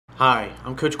Hi,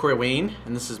 I'm Coach Corey Wayne,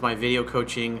 and this is my video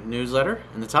coaching newsletter.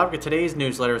 And the topic of today's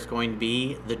newsletter is going to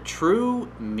be the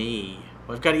true me.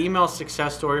 Well, I've got an email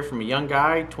success story from a young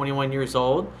guy, 21 years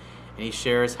old, and he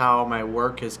shares how my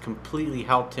work has completely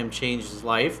helped him change his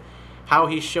life, how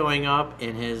he's showing up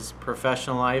in his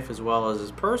professional life as well as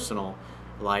his personal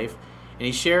life. And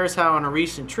he shares how on a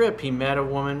recent trip he met a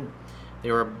woman.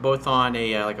 They were both on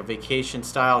a vacation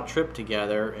style trip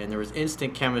together, and there was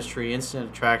instant chemistry, instant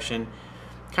attraction.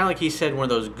 Kind of like he said, one of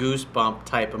those goosebump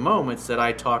type of moments that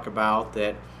I talk about,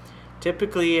 that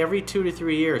typically every 2 to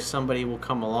 3 years somebody will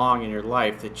come along in your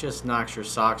life that just knocks your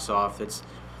socks off.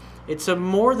 It's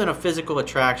more than a physical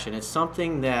attraction. It's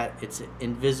something that it's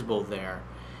invisible there.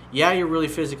 Yeah, you're really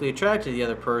physically attracted to the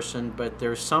other person, but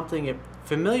there's something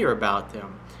familiar about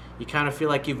them. You kind of feel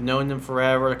like you've known them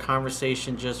forever. The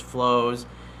conversation just flows.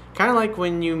 Kind of like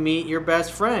when you meet your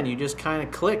best friend, you just kind of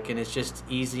click and it's just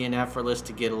easy and effortless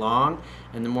to get along.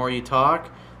 And the more you talk,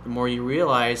 the more you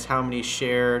realize how many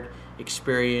shared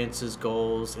experiences,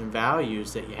 goals, and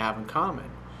values that you have in common.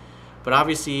 But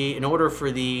obviously, in order for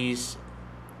these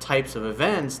types of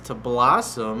events to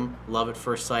blossom, love at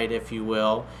first sight, if you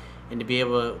will, and to be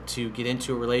able to get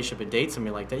into a relationship and date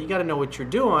somebody like that, you got to know what you're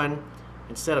doing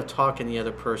instead of talking the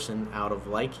other person out of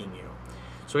liking you.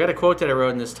 So I got a quote that I wrote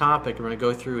in this topic. I'm going to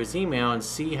go through his email and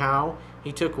see how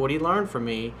he took what he learned from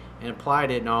me and applied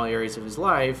it in all areas of his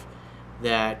life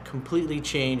that completely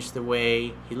changed the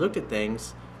way he looked at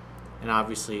things and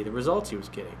obviously the results he was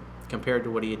getting compared to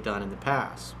what he had done in the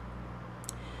past.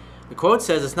 The quote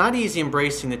says, "It's not easy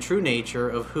embracing the true nature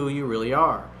of who you really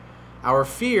are. Our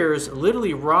fears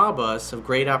literally rob us of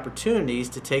great opportunities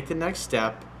to take the next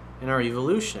step in our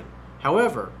evolution.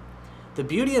 However, the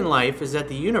beauty in life is that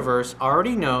the universe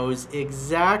already knows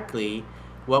exactly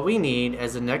what we need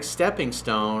as the next stepping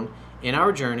stone in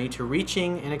our journey to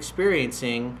reaching and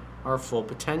experiencing our full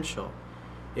potential.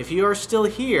 If you are still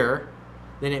here,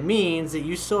 then it means that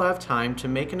you still have time to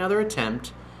make another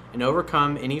attempt and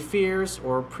overcome any fears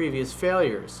or previous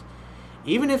failures.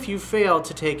 Even if you fail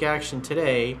to take action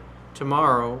today,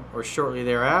 tomorrow, or shortly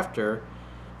thereafter,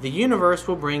 the universe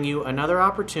will bring you another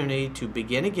opportunity to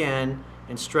begin again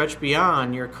and stretch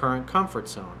beyond your current comfort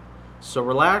zone. So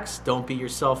relax, don't beat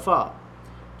yourself up.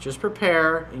 Just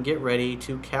prepare and get ready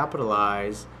to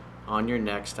capitalize on your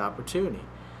next opportunity."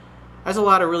 There's a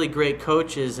lot of really great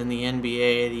coaches in the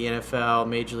NBA, the NFL,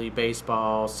 Major League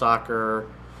Baseball, soccer,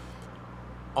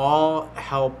 all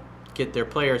help get their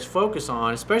players focused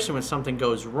on, especially when something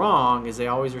goes wrong, is they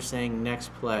always are saying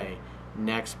next play,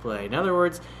 next play. In other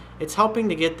words, it's helping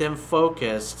to get them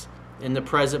focused in the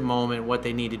present moment, what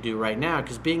they need to do right now,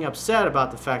 because being upset about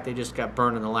the fact they just got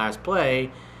burned in the last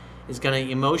play is going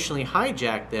to emotionally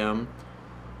hijack them,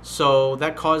 so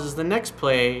that causes the next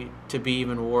play to be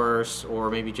even worse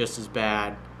or maybe just as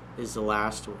bad as the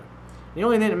last one. The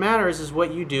only thing that matters is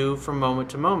what you do from moment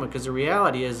to moment, because the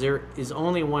reality is there is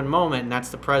only one moment, and that's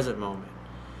the present moment.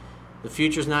 The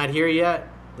future's not here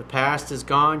yet. The past is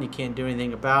gone. You can't do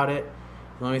anything about it.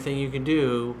 The only thing you can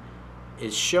do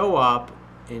is show up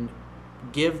and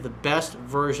give the best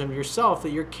version of yourself that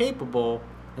you're capable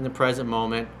in the present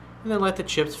moment, and then let the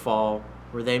chips fall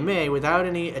where they may without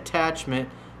any attachment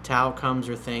to outcomes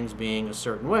or things being a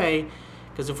certain way.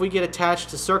 Because if we get attached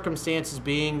to circumstances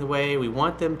being the way we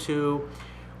want them to,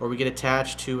 or we get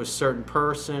attached to a certain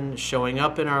person showing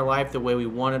up in our life the way we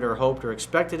wanted or hoped or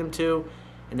expected them to,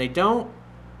 and they don't,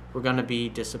 we're going to be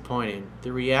disappointed.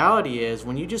 The reality is,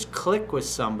 when you just click with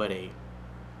somebody,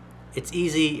 it's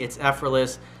easy, it's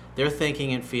effortless. They're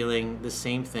thinking and feeling the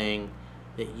same thing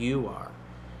that you are.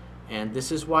 And this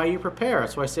is why you prepare.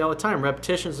 That's why I say all the time,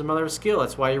 repetition is the mother of skill.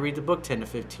 That's why you read the book 10 to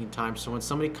 15 times. So when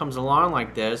somebody comes along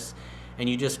like this and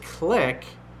you just click,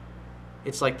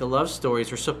 it's like the love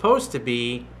stories are supposed to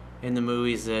be in the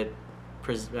movies that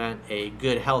present a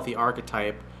good, healthy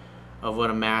archetype of what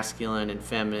a masculine and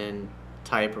feminine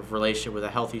type of relationship with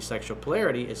a healthy sexual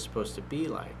polarity is supposed to be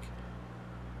like.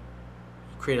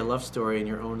 Create a love story in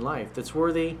your own life that's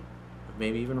worthy of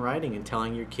maybe even writing and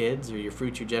telling your kids or your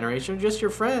future generation or just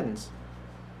your friends.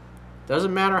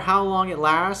 Doesn't matter how long it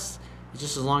lasts, it's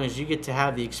just as long as you get to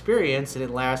have the experience, and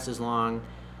it lasts as long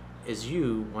as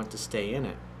you want to stay in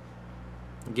it.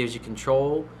 It gives you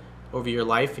control over your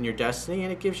life and your destiny,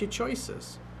 and it gives you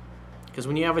choices. Because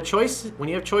when you have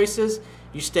choices,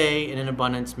 you stay in an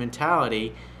abundance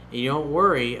mentality, and you don't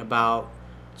worry about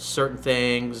certain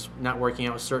things not working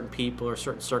out with certain people or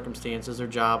certain circumstances or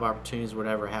job opportunities,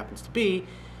 whatever it happens to be,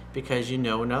 because you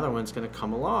know another one's going to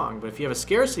come along. But if you have a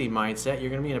scarcity mindset, you're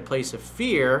going to be in a place of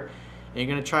fear, and you're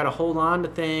going to try to hold on to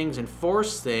things and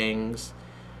force things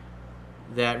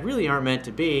that really aren't meant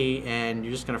to be, and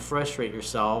you're just going to frustrate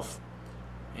yourself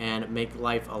and make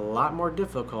life a lot more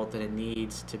difficult than it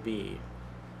needs to be.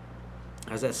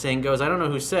 As that saying goes, I don't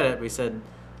know who said it, but he said,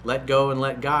 let go and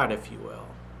let God, if you will.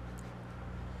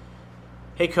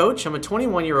 Hey coach, I'm a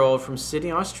 21-year-old from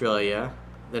Sydney, Australia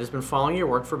that has been following your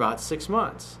work for about 6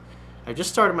 months. I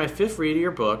just started my 5th read of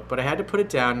your book, but I had to put it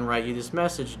down and write you this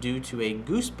message due to a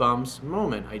goosebumps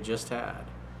moment I just had.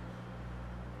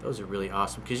 Those are really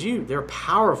awesome because they're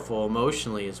powerful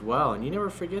emotionally as well, and you never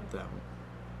forget them.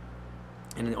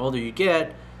 And the older you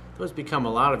get, those become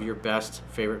a lot of your best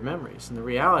favorite memories. And the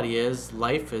reality is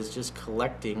life is just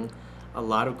collecting a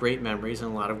lot of great memories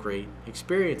and a lot of great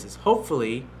experiences.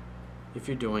 Hopefully, if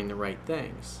you're doing the right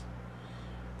things.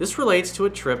 This relates to a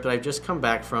trip that I've just come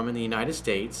back from in the United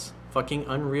States. Fucking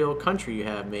unreal country you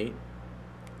have, mate.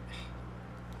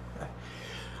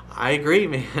 I agree,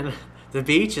 man. The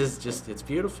beach is just, it's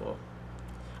beautiful.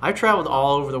 I've traveled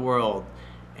all over the world,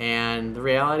 and the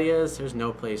reality is there's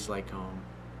no place like home.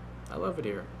 I love it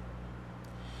here.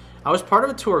 I was part of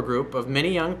a tour group of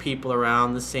many young people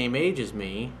around the same age as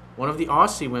me. One of the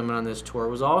Aussie women on this tour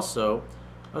was also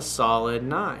a solid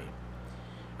 9.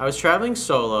 I was traveling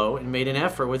solo and made an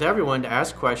effort with everyone to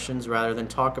ask questions rather than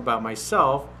talk about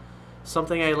myself,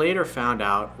 something I later found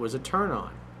out was a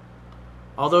turn-on.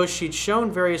 Although she'd shown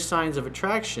various signs of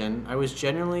attraction, I was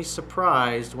genuinely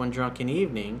surprised one drunken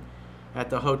evening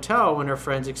at the hotel when her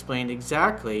friends explained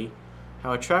exactly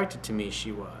how attracted to me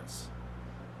she was.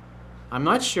 I'm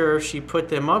not sure if she put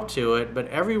them up to it, but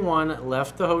everyone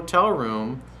left the hotel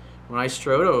room when I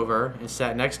strode over and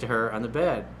sat next to her on the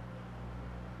bed.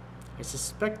 I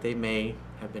suspect they may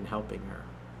have been helping her.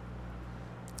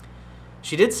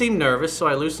 She did seem nervous, so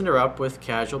I loosened her up with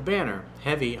casual banter,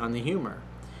 heavy on the humor.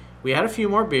 We had a few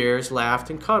more beers,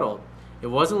 laughed, and cuddled. It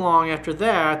wasn't long after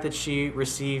that she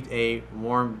received a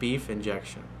warm beef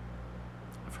injection.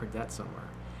 I've heard that somewhere.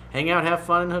 Hang out, have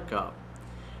fun, and hook up.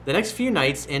 The next few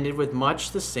nights ended with much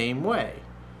the same way.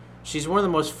 She's one of the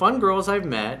most fun girls I've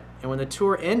met, and when the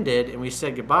tour ended and we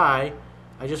said goodbye,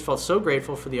 I just felt so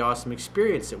grateful for the awesome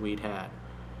experience that we'd had.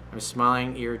 I'm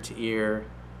smiling ear to ear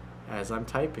as I'm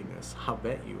typing this. I'll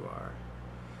bet you are.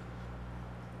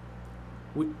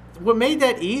 What made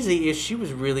that easy is she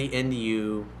was really into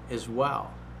you as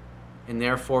well. And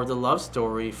therefore the love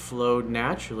story flowed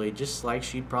naturally, just like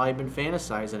she'd probably been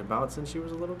fantasizing about since she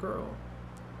was a little girl.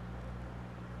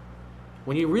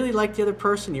 When you really like the other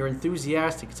person, you're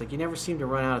enthusiastic. It's like you never seem to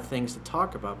run out of things to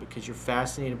talk about because you're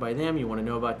fascinated by them. You want to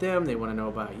know about them. They want to know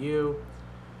about you.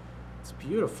 It's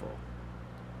beautiful.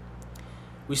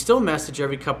 We still message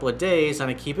every couple of days,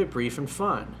 and I keep it brief and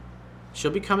fun.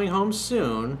 She'll be coming home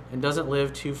soon and doesn't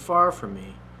live too far from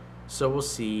me. So we'll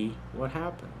see what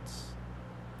happens.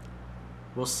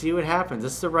 We'll see what happens.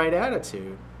 This is the right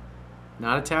attitude.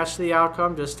 Not attached to the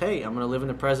outcome, just, hey, I'm going to live in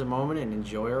the present moment and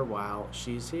enjoy her while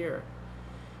she's here.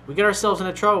 We get ourselves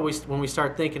into trouble when we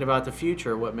start thinking about the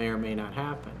future, what may or may not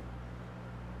happen.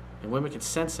 And women can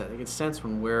sense that. They can sense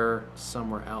when we're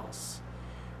somewhere else.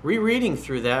 Rereading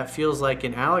through that feels like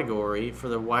an allegory for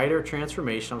the wider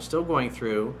transformation I'm still going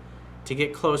through to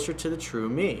get closer to the true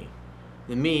me,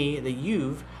 the me that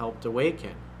you've helped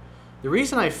awaken. The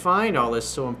reason I find all this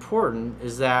so important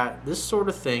is that this sort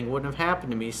of thing wouldn't have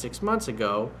happened to me 6 months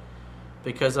ago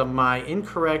because of my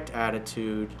incorrect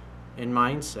attitude and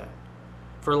mindset.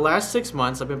 For the last 6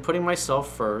 months, I've been putting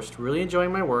myself first, really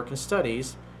enjoying my work and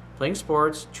studies, playing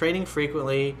sports, training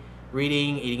frequently,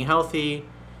 reading, eating healthy,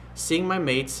 seeing my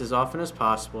mates as often as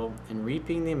possible, and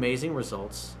reaping the amazing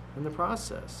results in the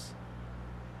process.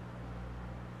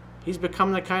 He's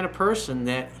become the kind of person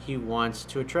that he wants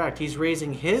to attract. He's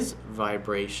raising his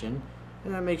vibration,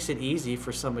 and that makes it easy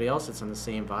for somebody else that's on the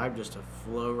same vibe just to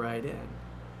flow right in.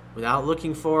 Without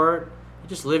looking for it, you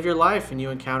just live your life and you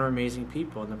encounter amazing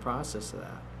people in the process of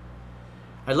that.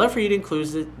 I'd love for you to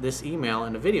include this email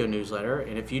in a video newsletter,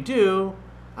 and if you do,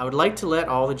 I would like to let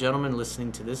all the gentlemen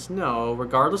listening to this know,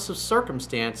 regardless of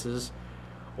circumstances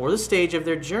or the stage of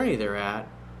their journey they're at,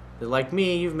 that like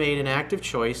me, you've made an active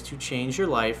choice to change your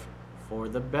life for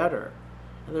the better.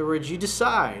 In other words, you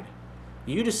decided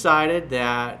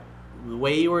that the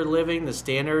way you were living, the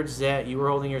standards that you were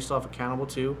holding yourself accountable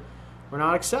to were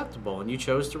not acceptable, and you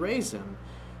chose to raise them.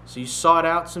 So you sought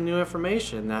out some new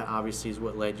information. That obviously is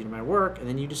what led you to my work, and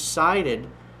then you decided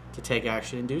to take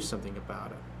action and do something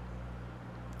about it.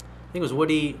 I think it was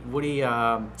Woody what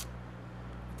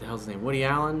the hell's his name? Woody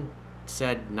Allen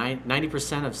said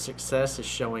 90% of success is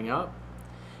showing up.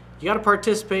 You got to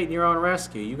participate in your own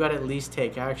rescue. You got to at least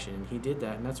take action, and he did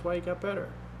that, and that's why he got better.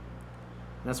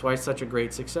 And that's why it's such a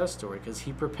great success story, because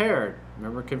he prepared.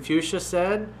 Remember Confucius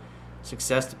said,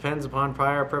 Success depends upon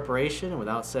prior preparation, and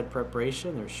without said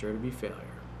preparation, there's sure to be failure.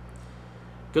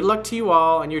 Good luck to you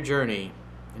all on your journey.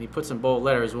 And he puts in bold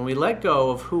letters, when we let go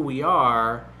of who we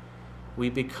are, we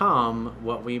become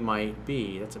what we might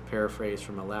be. That's a paraphrase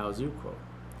from a Lao Tzu quote.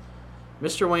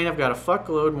 Mr. Wayne, I've got a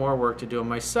fuckload more work to do on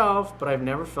myself, but I've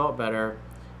never felt better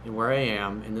in where I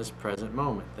am in this present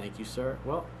moment. Thank you, sir.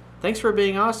 Well, thanks for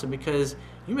being awesome, because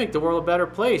you make the world a better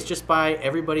place just by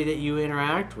everybody that you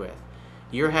interact with.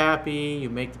 You're happy, you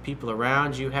make the people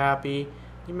around you happy,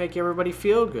 you make everybody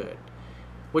feel good.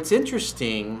 What's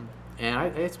interesting,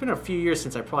 and it's been a few years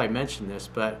since I probably mentioned this,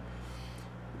 but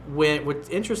what's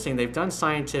interesting, they've done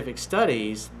scientific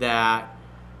studies that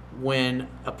when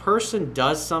a person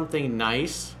does something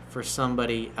nice for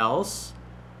somebody else,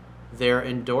 their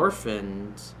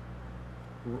endorphins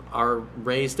are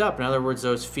raised up. In other words,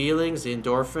 those feelings, the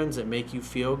endorphins that make you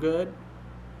feel good,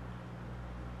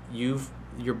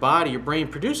 your body, your brain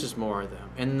produces more of them.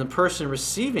 And the person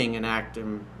receiving an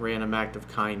random act of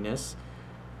kindness,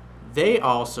 they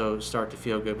also start to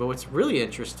feel good. But what's really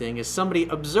interesting is somebody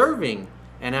observing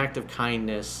an act of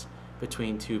kindness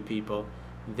between two people,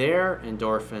 their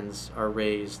endorphins are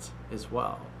raised as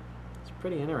well. It's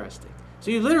pretty interesting.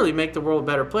 So you literally make the world a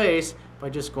better place by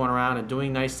just going around and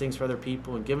doing nice things for other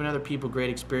people and giving other people great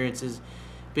experiences,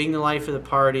 being the life of the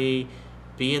party,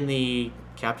 being the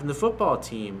captain of the football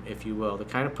team, if you will, the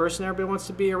kind of person everybody wants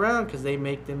to be around because they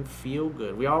make them feel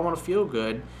good. We all want to feel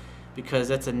good because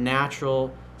that's a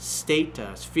natural state to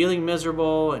us. Feeling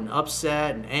miserable and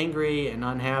upset and angry and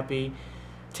unhappy,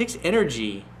 it takes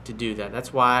energy to do that.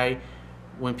 That's why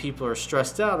when people are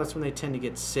stressed out, that's when they tend to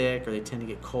get sick or they tend to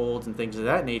get colds and things of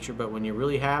that nature. But when you're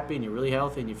really happy and you're really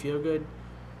healthy and you feel good,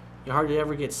 you hardly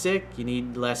ever get sick. You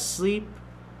need less sleep.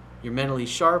 You're mentally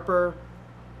sharper.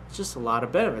 It's just a lot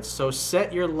of benefits. So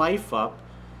set your life up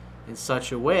in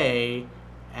such a way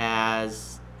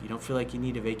as you don't feel like you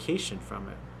need a vacation from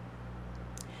it.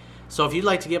 So if you'd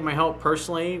like to get my help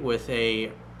personally with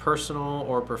a personal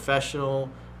or professional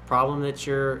problem that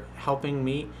you're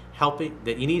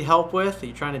that you need help with, that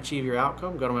you're trying to achieve your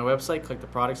outcome, go to my website, click the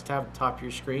products tab at the top of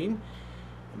your screen,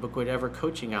 and book whatever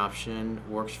coaching option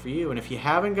works for you. And if you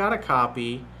haven't got a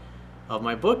copy of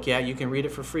my book yet, you can read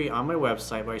it for free on my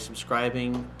website by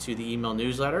subscribing to the email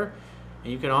newsletter.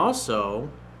 And you can also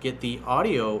get the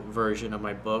audio version of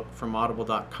my book from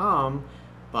audible.com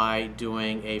by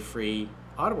doing a free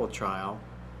Audible trial,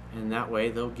 and that way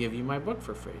they'll give you my book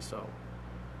for free. So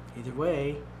either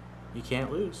way, you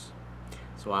can't lose.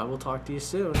 So I will talk to you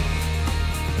soon.